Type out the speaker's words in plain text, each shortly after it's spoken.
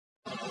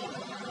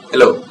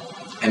Hello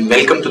and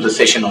welcome to the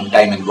session on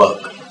time and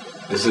work.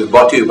 This is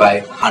brought to you by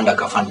Handa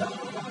Ka Funda.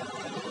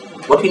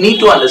 What we need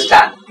to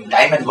understand in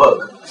time and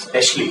work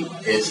especially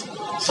is,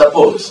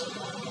 suppose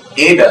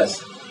A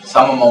does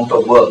some amount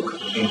of work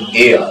in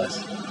A hours,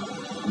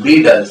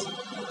 B does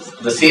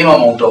the same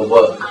amount of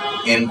work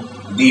in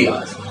B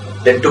hours,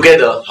 then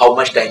together how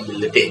much time will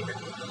they take?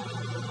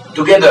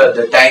 Together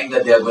the time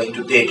that they are going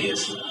to take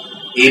is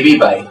AB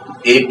by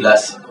A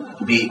plus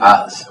B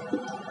hours.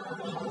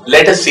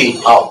 Let us see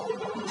how.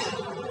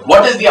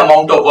 What is the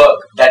amount of work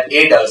that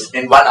A does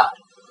in 1 hour?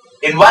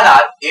 In 1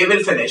 hour, A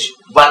will finish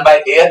 1 by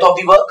Ath of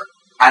the work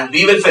and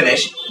B will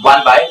finish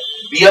 1 by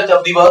Bth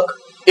of the work.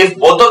 If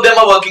both of them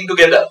are working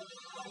together,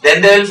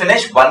 then they will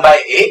finish 1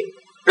 by A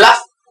plus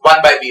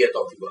 1 by Bth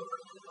of the work.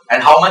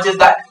 And how much is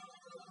that?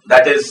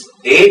 That is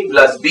A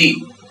plus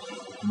B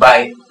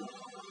by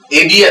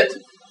Abth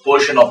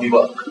portion of the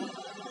work.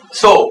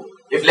 So,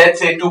 if let's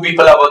say two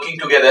people are working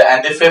together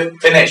and they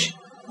finish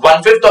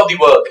 1/5 of the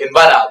work in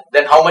 1 hour,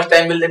 then how much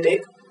time will they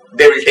take?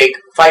 They will take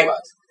 5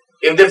 hours.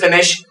 If they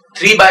finish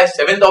 3 by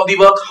 7th of the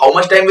work, how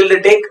much time will they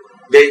take?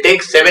 They will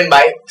take 7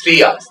 by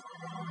 3 hours.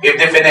 If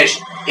they finish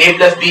A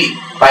plus B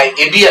by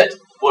Abth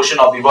portion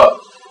of the work,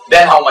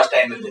 then how much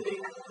time will they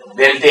take?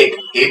 They will take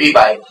AB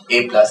by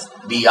A plus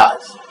B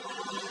hours.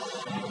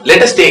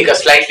 Let us take a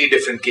slightly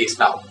different case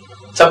now.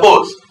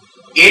 Suppose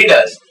A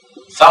does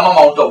some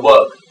amount of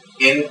work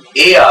in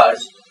A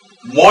hours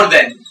more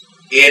than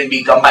A and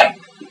B combined,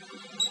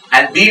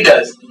 and B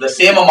does the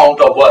same amount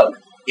of work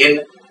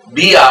in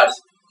B hours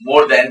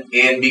more than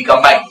A and B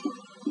combined.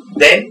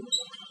 Then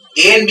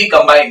A and B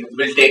combined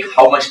will take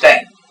how much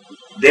time?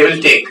 They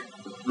will take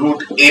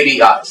root AB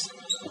hours.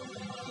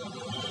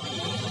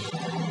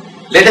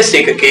 Let us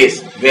take a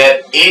case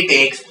where A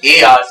takes A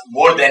hours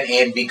more than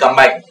A and B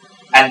combined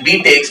and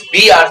B takes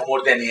B hours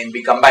more than A and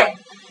B combined.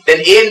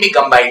 Then A and B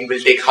combined will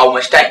take how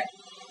much time?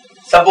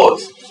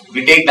 Suppose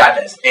we take that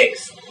as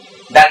X.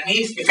 That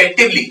means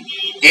effectively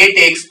A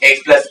takes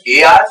X plus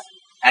A hours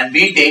and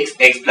B takes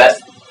X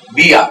plus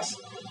B hours.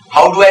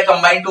 How do I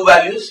combine two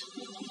values?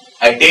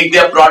 I take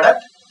their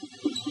product,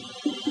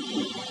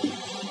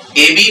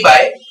 AB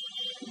by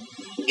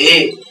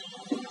A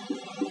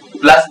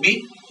plus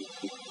B,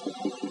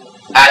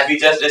 as we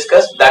just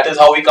discussed. That is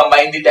how we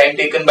combine the time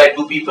taken by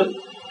two people.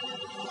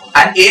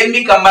 And A and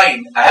B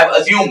combined, I have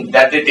assumed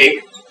that they take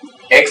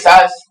X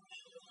hours.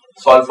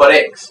 Solve for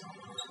X.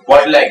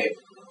 What will I get?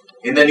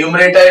 In the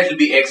numerator, it will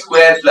be X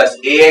square plus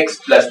AX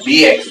plus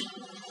BX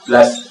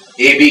plus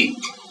AB.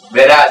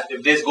 Whereas,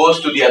 if this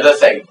goes to the other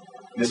side,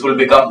 this will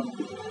become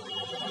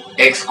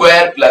X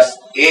square plus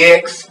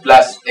AX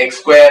plus X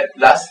square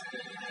plus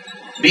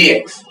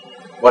BX.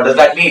 What does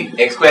that mean?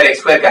 X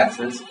square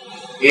cancels,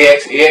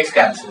 AX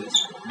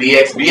cancels,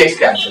 BX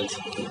cancels.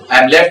 I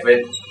am left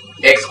with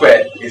X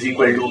square is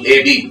equal to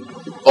AB,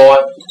 or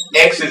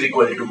X is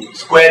equal to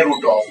square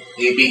root of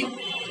AB,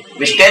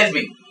 which tells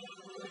me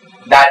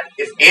that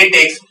if A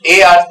takes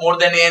A hours more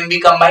than A and B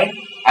combined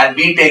and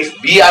B takes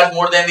B hours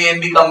more than A and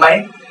B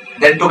combined,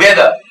 then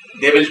together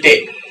they will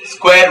take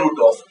square root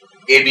of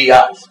AB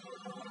hours.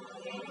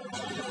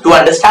 To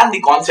understand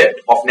the concept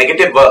of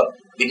negative work,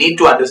 we need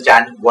to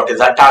understand what is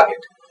our target.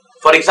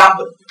 For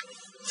example,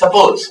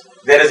 suppose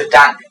there is a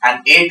tank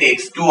and A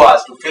takes 2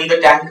 hours to fill the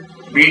tank,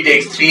 B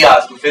takes 3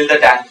 hours to fill the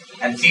tank,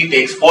 and C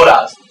takes 4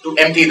 hours to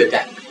empty the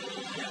tank.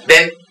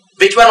 Then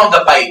which one of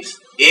the pipes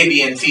A,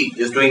 B and C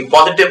is doing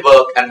positive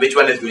work and which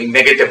one is doing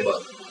negative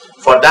work?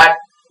 For that,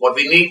 what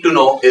we need to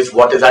know is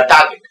what is our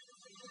target.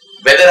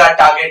 Whether our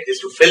target is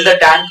to fill the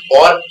tank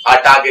or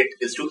our target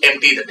is to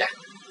empty the tank.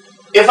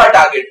 If our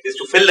target is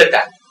to fill the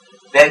tank,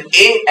 then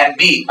A and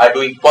B are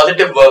doing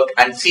positive work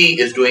and C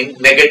is doing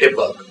negative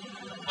work.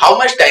 How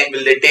much time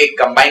will they take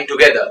combined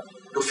together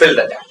to fill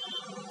the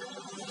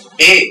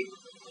tank?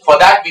 For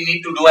that we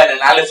need to do an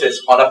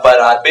analysis on a per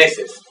hour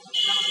basis.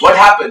 What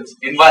happens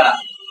in 1 hour?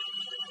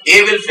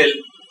 A will fill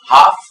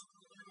half,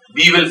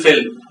 B will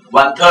fill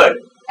 1/3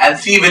 and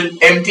C will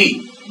empty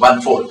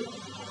 1/4.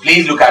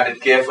 Please look at it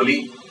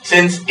carefully.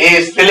 Since A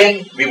is filling,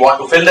 we want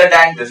to fill the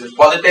tank, this is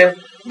positive.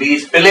 B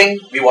is filling,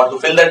 we want to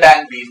fill the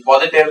tank, B is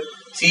positive.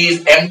 C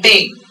is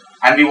emptying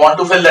and we want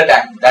to fill the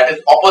tank, that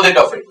is opposite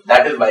of it,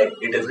 that is why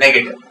it is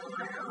negative.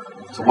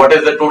 So what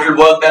is the total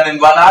work done in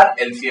 1 hour?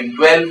 LCM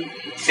 12,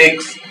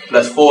 6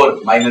 plus 4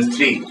 minus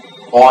 3,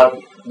 or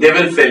they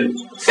will fill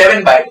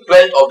 7 by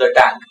 12 of the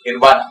tank in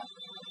 1 hour.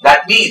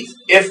 That means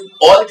if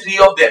all three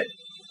of them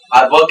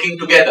are working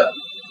together,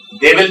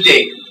 they will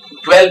take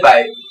 12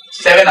 by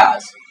 7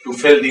 hours to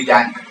fill the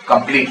tank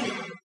completely.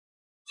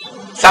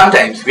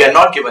 Sometimes we are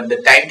not given the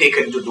time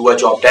taken to do a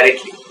job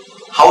directly.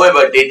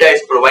 However, data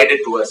is provided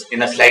to us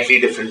in a slightly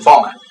different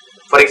format.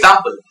 For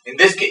example, in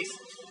this case,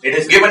 it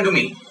is given to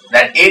me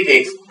that A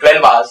takes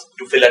 12 hours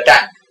to fill a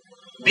tank.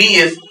 B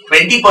is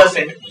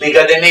 20%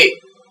 bigger than A.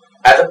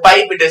 As a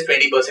pipe, it is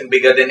 20%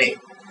 bigger than A.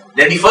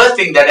 Then the first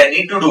thing that I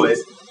need to do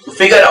is to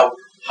figure out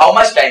how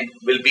much time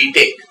will B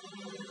take.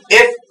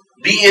 If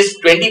B is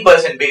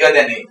 20% bigger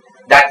than A,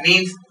 that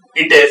means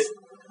it is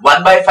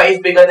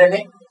 1/5 bigger than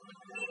A.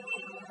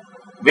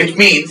 which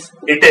means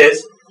it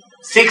is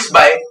 6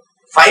 by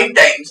 5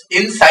 times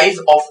in size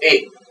of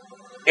A.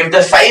 If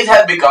the size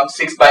has become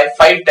 6 by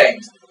 5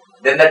 times,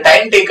 then the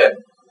time taken,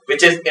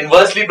 which is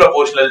inversely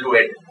proportional to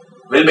it,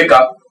 will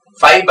become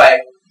 5 by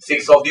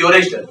 6 of the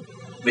original,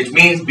 which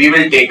means we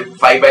will take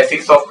 5 by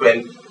 6 of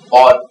 12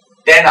 or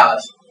 10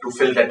 hours to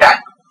fill the tank.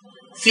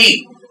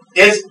 C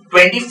is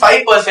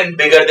 25%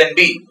 bigger than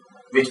B,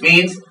 which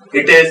means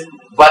it is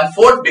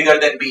 1/4 bigger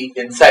than B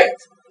in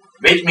size,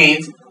 which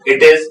means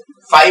it is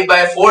 5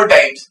 by 4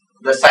 times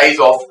the size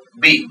of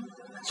B.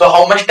 So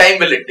how much time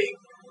will it take?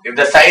 If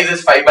the size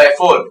is 5 by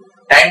 4,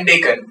 time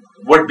taken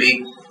would be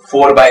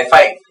 4 by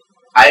 5.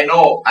 I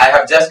know I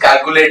have just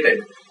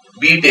calculated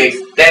B takes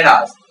 10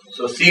 hours.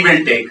 So C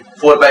will take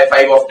 4 by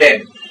 5 of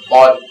 10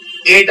 or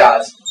 8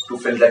 hours to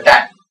fill the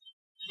tank.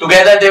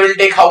 Together they will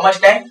take how much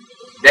time?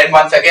 Then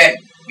once again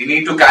we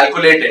need to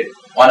calculate it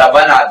on a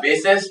 1 hour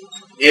basis.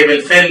 A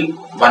will fill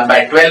 1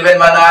 by 12 in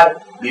 1 hour,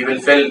 B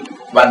will fill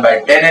 1 by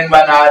 10 in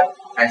 1 hour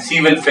and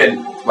C will fill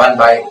 1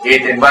 by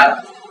 8 in 1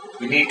 hour.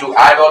 We need to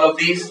add all of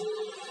these.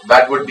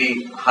 That would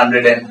be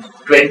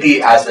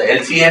 120 as the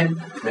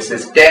LCM. This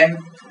is 10,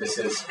 this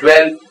is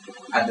 12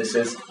 and this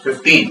is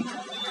 15.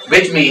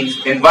 Which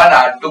means in 1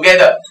 hour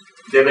together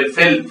they will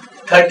fill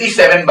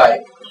 37 by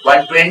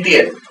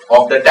 1/20th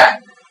of the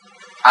tank.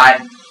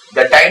 And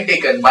the time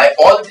taken by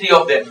all three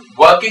of them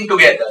working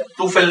together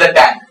to fill the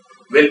tank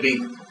will be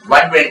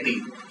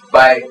 120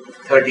 by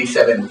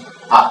 37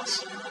 hours.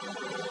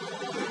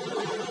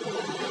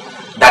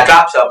 That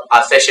wraps up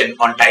our session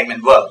on time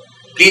and work.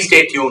 Please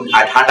stay tuned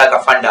at Handa Ka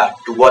Funda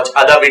to watch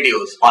other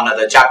videos on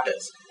other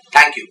chapters.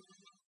 Thank you.